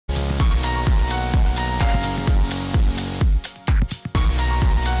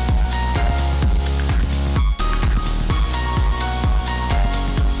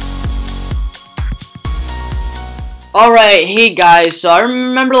Alright, hey guys, so I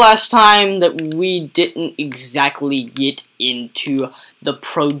remember last time that we didn't exactly get into the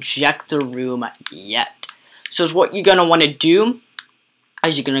projector room yet. So what you're gonna want to do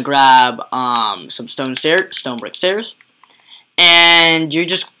is you're gonna grab some stone brick stairs, and you're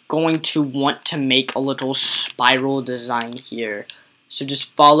just going to want to make a little spiral design here. So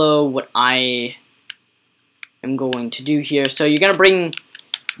just follow what I am going to do here. So you're gonna bring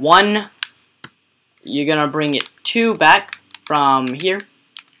it 2 back from here.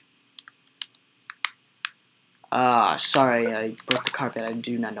 Sorry, I broke the carpet. I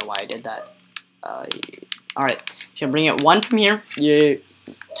do not know why I did that. Alright, so bring it 1 from here. 2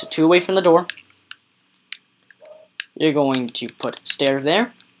 away from the door. You're going to put a stair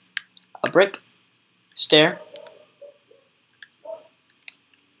there, a brick, stair.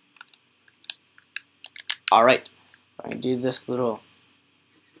 Alright, I'm going to do this little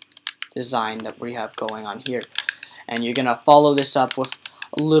design that we have going on here. And you're going to follow this up with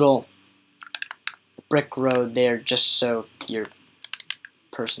a little brick road there, just so your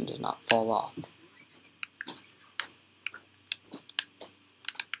person does not fall off.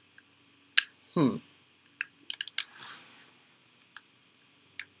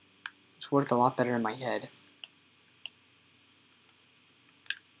 It's worked a lot better in my head.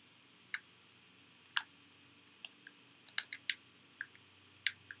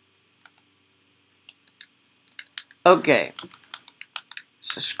 Okay,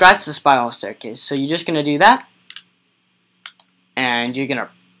 so scratch the spiral staircase. So you're just gonna do that, and you're gonna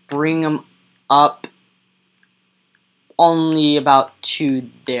bring them up only about to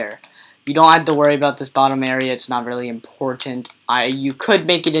there. You don't have to worry about this bottom area. It's not really important. You could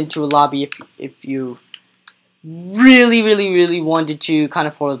make it into a lobby if you really wanted to, kind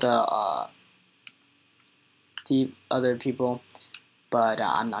of for the other people, but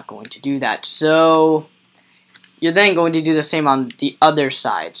I'm not going to do that. So you're then going to do the same on the other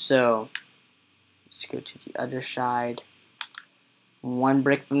side. So let's go to the other side. 1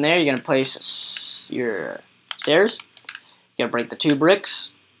 brick from there. You're going to place your stairs. You're going to break the 2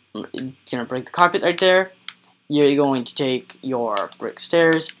 bricks. You're going to break the carpet right there. You're going to take your brick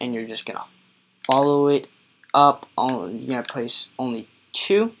stairs and you're just going to follow it up. You're going to place only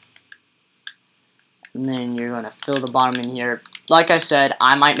 2. And then you're going to fill the bottom in here. Like I said,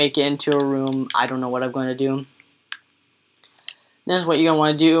 I might make it into a room. I don't know what I'm going to do. This is what you're going to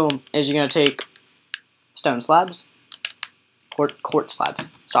want to do is you're going to take stone slabs, quartz slabs,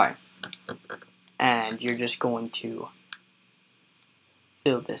 sorry, and you're just going to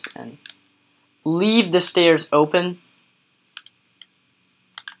fill this in. Leave the stairs open.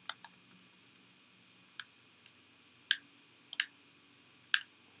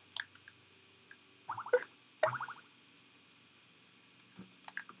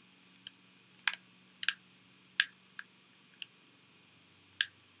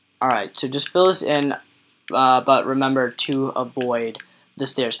 Alright, so just fill this in, but remember to avoid the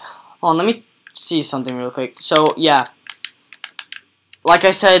stairs. Oh, let me see something real quick. So, yeah, like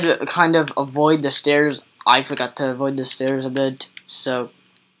I said, kind of avoid the stairs. I forgot to avoid the stairs a bit, so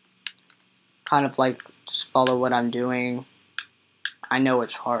kind of like just follow what I'm doing. I know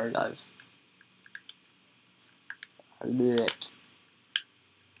it's hard. I've did it.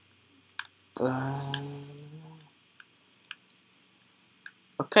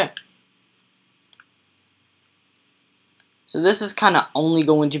 Okay. So this is kind of only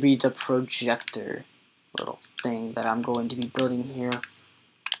going to be the projector little thing that I'm going to be building here.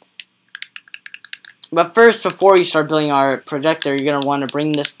 But first, before you start building our projector, you're going to want to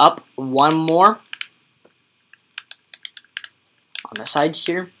bring this up 1 more on the sides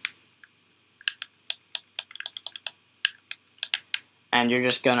here. And you're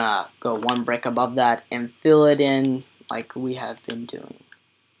just going to go 1 brick above that and fill it in like we have been doing.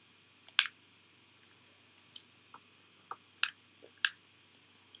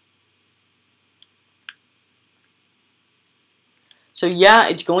 So yeah,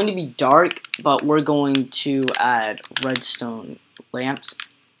 it's going to be dark, but we're going to add redstone lamps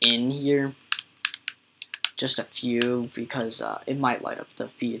in here. Just a few, because it might light up the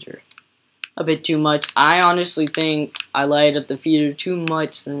feeder a bit too much. I honestly think I light up the feeder too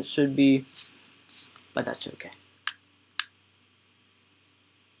much than it should be, but that's okay.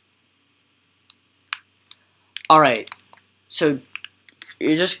 Alright, so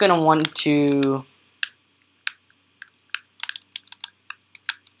you're just going to want to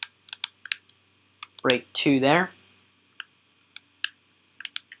break 2 there,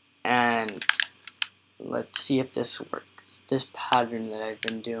 and let's see if this works. This pattern that I've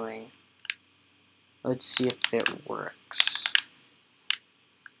been doing, let's see if it works.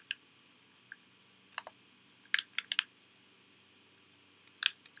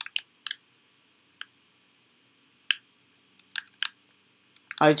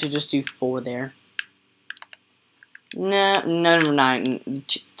 I should just do 4 there. No, 9.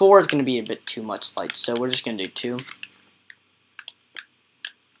 4 is going to be a bit too much light, so we're just going to do 2.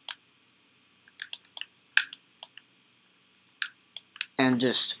 And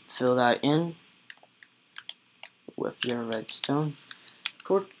just fill that in with your redstone.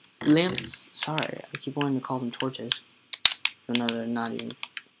 Lamps. Sorry, I keep wanting to call them torches. No, they're not even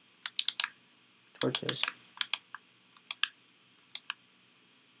torches.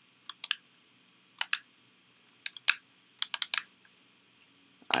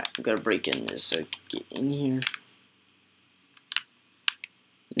 Alright, I'm gonna break in this so I can get in here.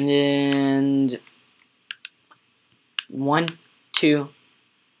 And 1, 2.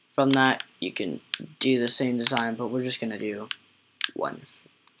 From that, you can do the same design, but we're just gonna do 1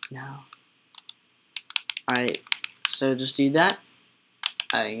 now. Alright, so just do that.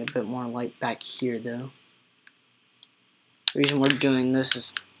 Adding a bit more light back here, though. The reason we're doing this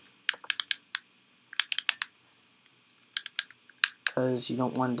is because you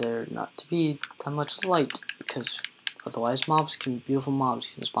don't want there not to be that much light, because otherwise beautiful mobs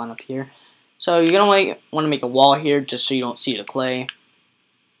can spawn up here. So you're gonna want to make a wall here just so you don't see the clay.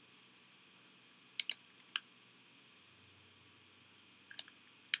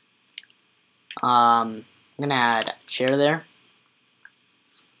 I'm gonna add a chair there,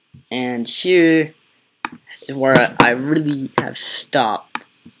 and here is where I really have stopped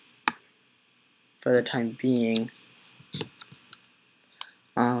for the time being.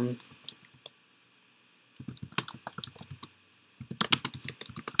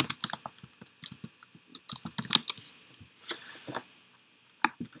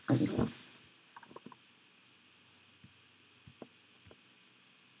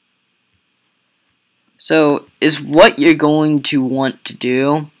 So, is what you're going to want to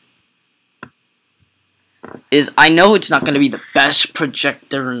do is, I know it's not going to be the best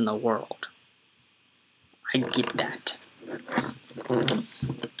projector in the world. I get that.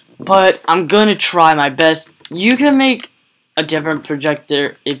 But I'm going to try my best. You can make a different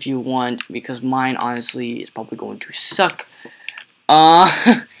projector if you want, because mine, honestly, is probably going to suck.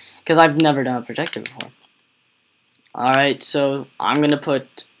 Because I've never done a projector before. Alright, so I'm going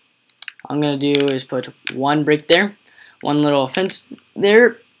to do is put 1 brick there, 1 little fence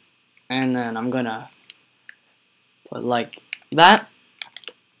there, and then I'm gonna put like that,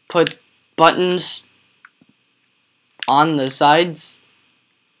 put buttons on the sides.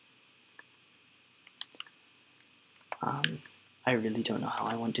 I really don't know how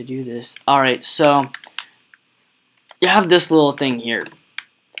I want to do this. Alright, so you have this little thing here.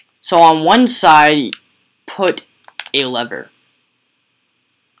 So on one side, put a lever.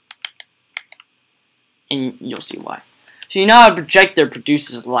 And you'll see why. So you know how a projector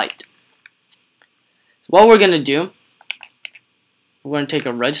produces light. So what we're going to do, we're going to take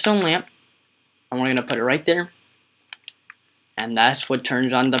a redstone lamp, and we're going to put it right there. And that's what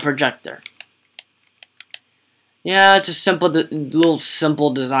turns on the projector. Yeah, it's a little simple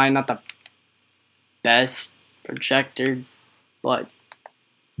design, not the best projector, but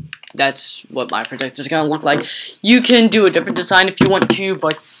that's what my projector is going to look like. You can do a different design if you want to,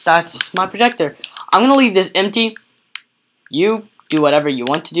 but that's my projector. I'm going to leave this empty. You do whatever you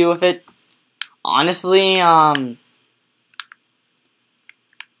want to do with it. Honestly,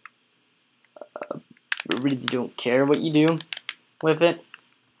 really don't care what you do with it, to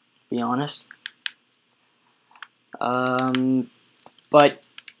be honest. But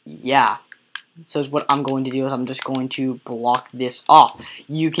yeah. So what I'm going to do is I'm just going to block this off.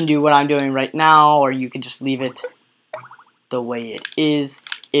 You can do what I'm doing right now, or you can just leave it the way it is.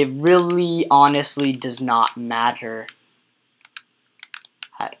 It really, honestly, does not matter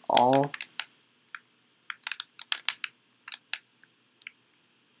at all.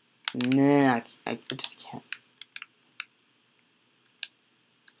 Nah, I just can't.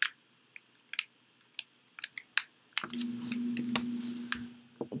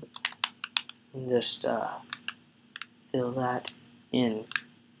 And just fill that in.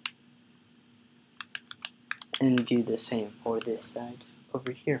 And do the same for this side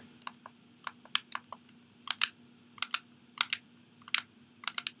over here.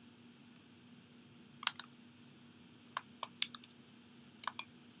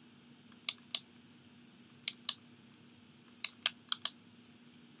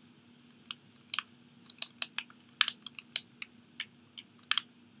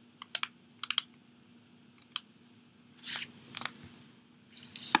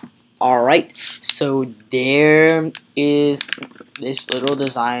 Alright, so there is this little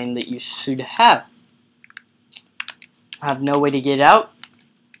design that you should have. I have no way to get out,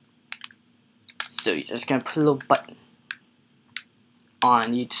 so you're just going to put a little button.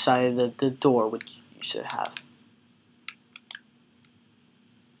 on each side of the door, which you should have.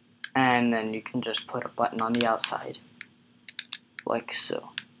 And then you can just put a button on the outside, like so.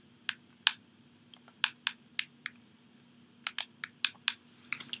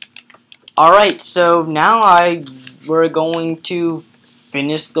 Alright, so now we're going to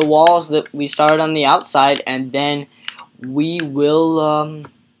finish the walls that we started on the outside, and then we will,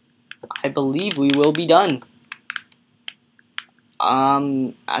 I believe we will be done.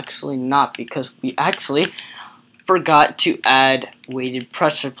 Actually not, because we actually forgot to add weighted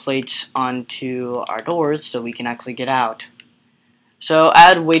pressure plates onto our doors so we can actually get out. So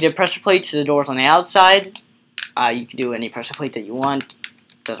add weighted pressure plates to the doors on the outside. You can do any pressure plate that you want.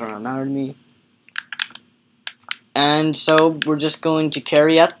 Doesn't really matter to me. And so we're just going to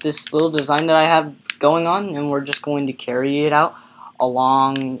carry out this little design that I have going on, and we're just going to carry it out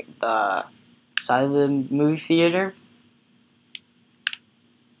along the side of the movie theater.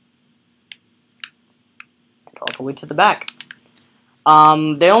 And all the way to the back.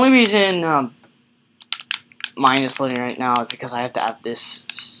 The only reason mine is floating right now is because I have to add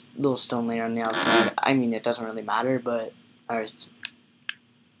this little stone layer on the outside. I mean, it doesn't really matter, but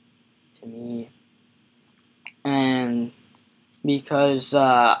to me, and because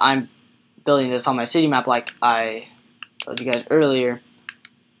I'm building this on my city map like I told you guys earlier,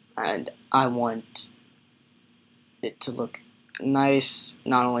 and I want it to look nice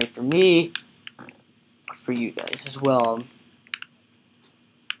not only for me but for you guys as well.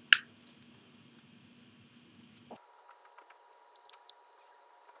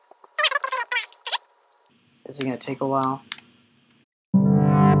 Is it gonna take a while?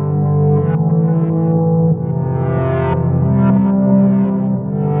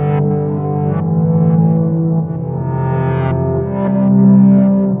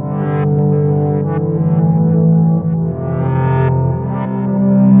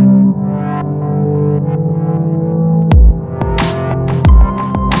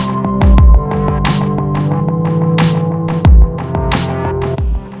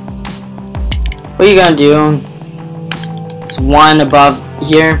 What you're gonna do is one above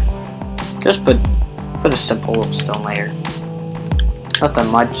here. Just put a simple little stone layer. Not that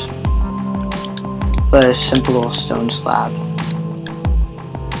much, but a simple little stone slab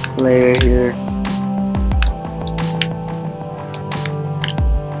layer here.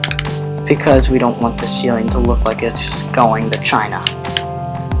 Because we don't want the ceiling to look like it's going to China.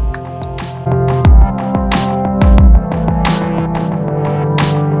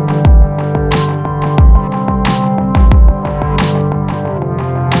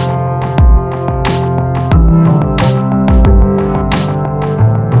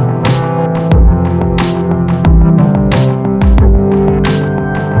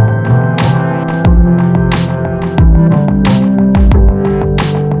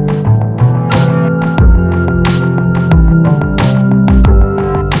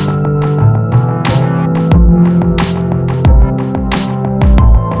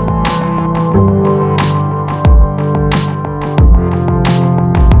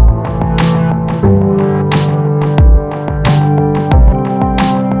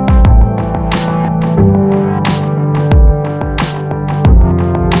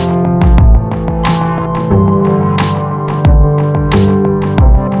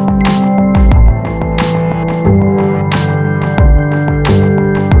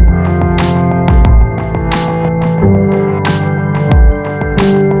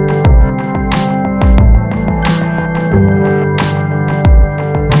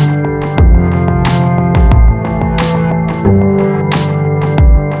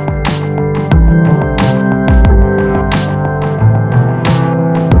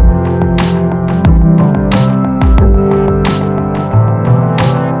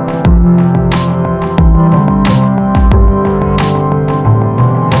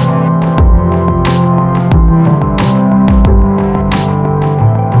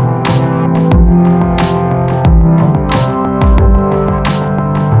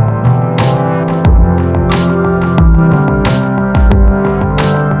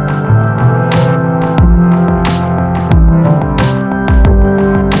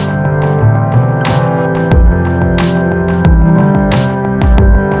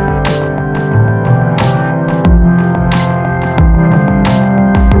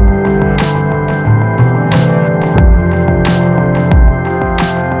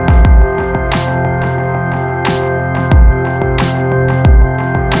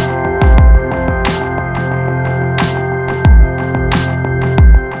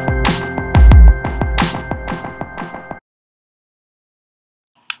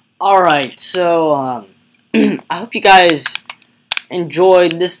 Alright, so I hope you guys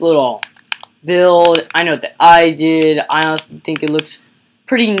enjoyed this little build. I know that I did. I honestly think it looks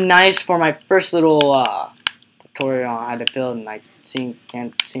pretty nice for my first little tutorial on how to build, and I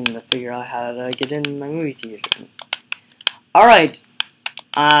can't seem to figure out how to get in my movie theater. Alright.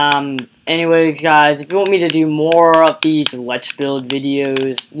 Anyways, guys, if you want me to do more of these Let's Build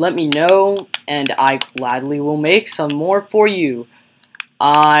videos, let me know, and I gladly will make some more for you.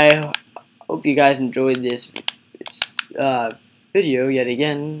 I hope you guys enjoyed this video yet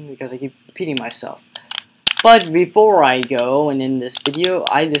again, because I keep repeating myself. But before I go and end this video,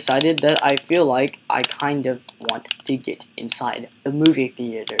 I decided that I feel like I kind of want to get inside the movie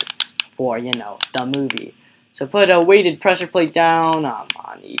theater for, you know, the movie. So put a weighted pressure plate down on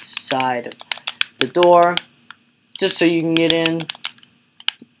each side of the door, just so you can get in.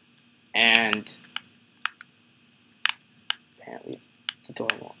 And apparently the door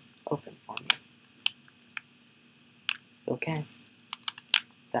won't open for me. Okay.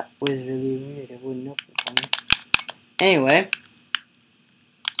 That was really weird. It wouldn't open for me. Anyway.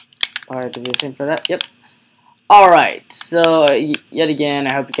 Alright, do the same for that. Yep. Alright, so yet again,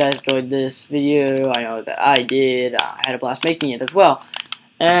 I hope you guys enjoyed this video. I know that I did. I had a blast making it as well.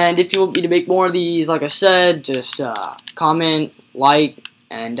 And if you want me to make more of these, like I said, just comment, like,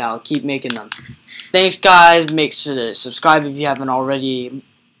 and I'll keep making them. Thanks, guys. Make sure to subscribe if you haven't already.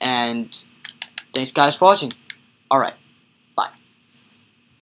 And thanks, guys, for watching. Alright.